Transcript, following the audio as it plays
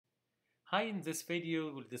Hi, in this video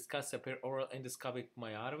we'll discuss a peroral endoscopic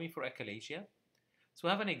myotomy for achalasia. So we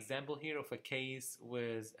have an example here of a case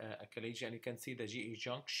with achalasia, and you can see the GE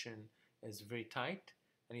junction is very tight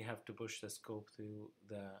and you have to push the scope through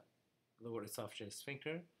the lower esophageal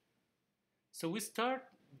sphincter. So we start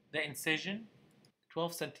the incision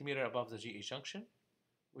 12 centimeter above the GE junction.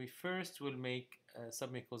 We first will make a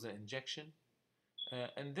submucosal injection.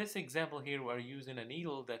 In this example here, we are using a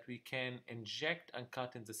needle that we can inject and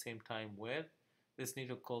cut in the same time with this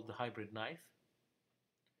needle called the hybrid knife.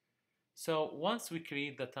 So once we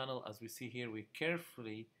create the tunnel, as we see here, we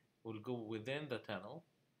carefully will go within the tunnel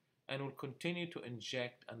and will continue to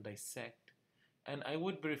inject and dissect. And I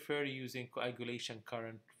would prefer using coagulation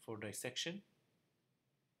current for dissection.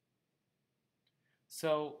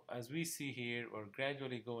 So as we see here, we're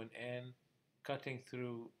gradually going in, cutting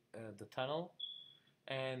through the tunnel,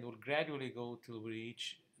 and we'll gradually go till we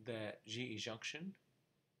reach the GE junction.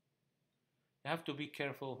 You have to be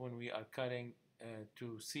careful when we are cutting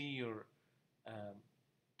to see your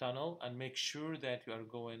tunnel and make sure that you are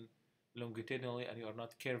going longitudinally and you are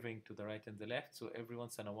not curving to the right and the left. So every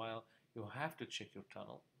once in a while you have to check your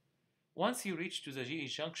tunnel. Once you reach to the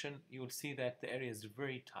GE junction, you will see that the area is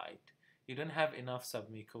very tight. You don't have enough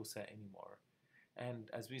submucosa anymore. And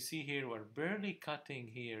as we see here, we're barely cutting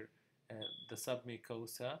here the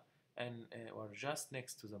submucosa, and we're just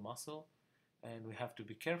next to the muscle. And we have to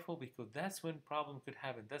be careful because that's when problem could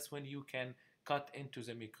happen. That's when you can cut into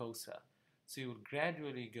the mucosa. So you will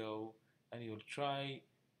gradually go and you'll try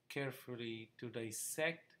carefully to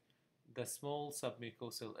dissect the small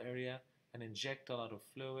submucosal area and inject a lot of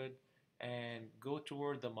fluid and go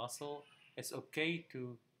toward the muscle. It's okay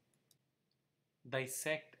to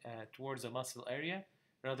dissect towards the muscle area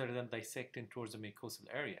rather than dissecting towards the mucosal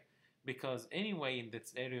area, because anyway in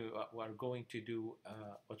this area we are going to do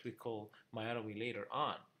what we call myotomy later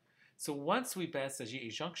on. So once we pass the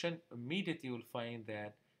GE junction, immediately you'll find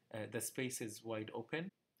that the space is wide open,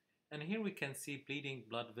 and here we can see bleeding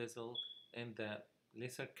blood vessel in the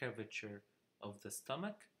lesser curvature of the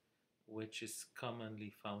stomach, which is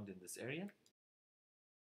commonly found in this area.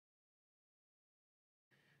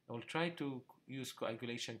 I will try to use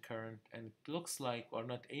coagulation current, and it looks like we're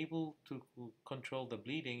not able to control the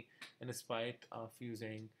bleeding in spite of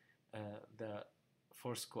using the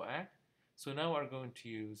force coag. So now we're going to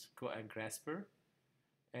use coag grasper,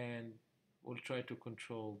 and we'll try to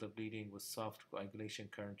control the bleeding with soft coagulation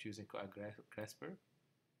current using coag grasper.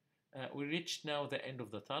 We reached now the end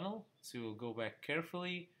of the tunnel, so we'll go back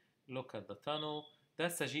carefully, look at the tunnel.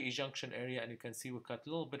 That's the GE junction area, and you can see we cut a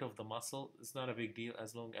little bit of the muscle. It's not a big deal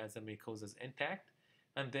as long as the mucosa is intact.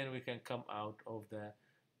 And then we can come out of the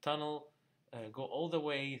tunnel, go all the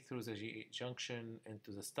way through the GE junction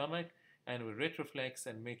into the stomach, and we retroflex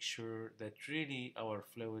and make sure that really our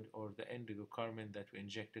fluid or the endocarmin that we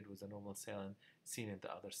injected was a normal saline seen in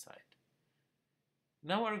the other side.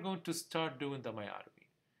 Now we're going to start doing the myotomy.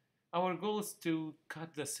 Our goal is to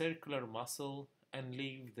cut the circular muscle and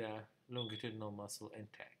leave the longitudinal muscle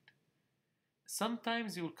intact.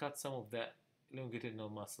 Sometimes you'll cut some of the longitudinal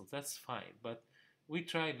muscle, that's fine, but we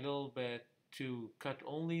tried a little bit to cut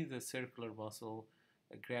only the circular muscle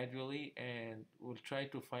gradually, and we'll try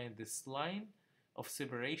to find this line of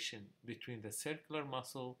separation between the circular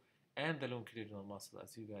muscle and the longitudinal muscle,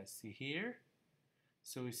 as you guys see here.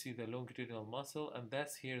 So we see the longitudinal muscle, and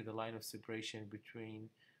that's here the line of separation between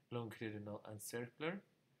longitudinal and circular.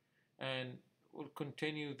 And we'll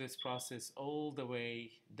continue this process all the way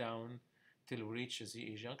down till we reach the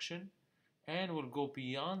GE junction, and we'll go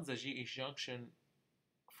beyond the GE junction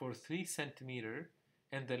for 3 centimeters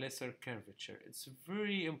and the lesser curvature. It's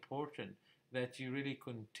very important that you really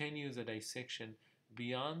continue the dissection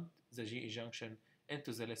beyond the GE junction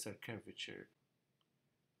into the lesser curvature.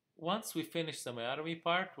 Once we finish the myotomy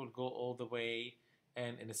part, we'll go all the way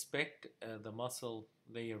and inspect the muscle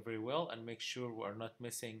layer very well and make sure we are not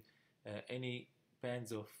missing any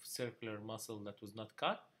bands of circular muscle that was not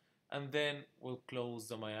cut, and then we'll close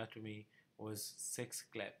the myotomy with 6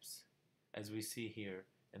 clips as we see here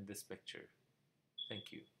in this picture.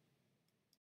 Thank you.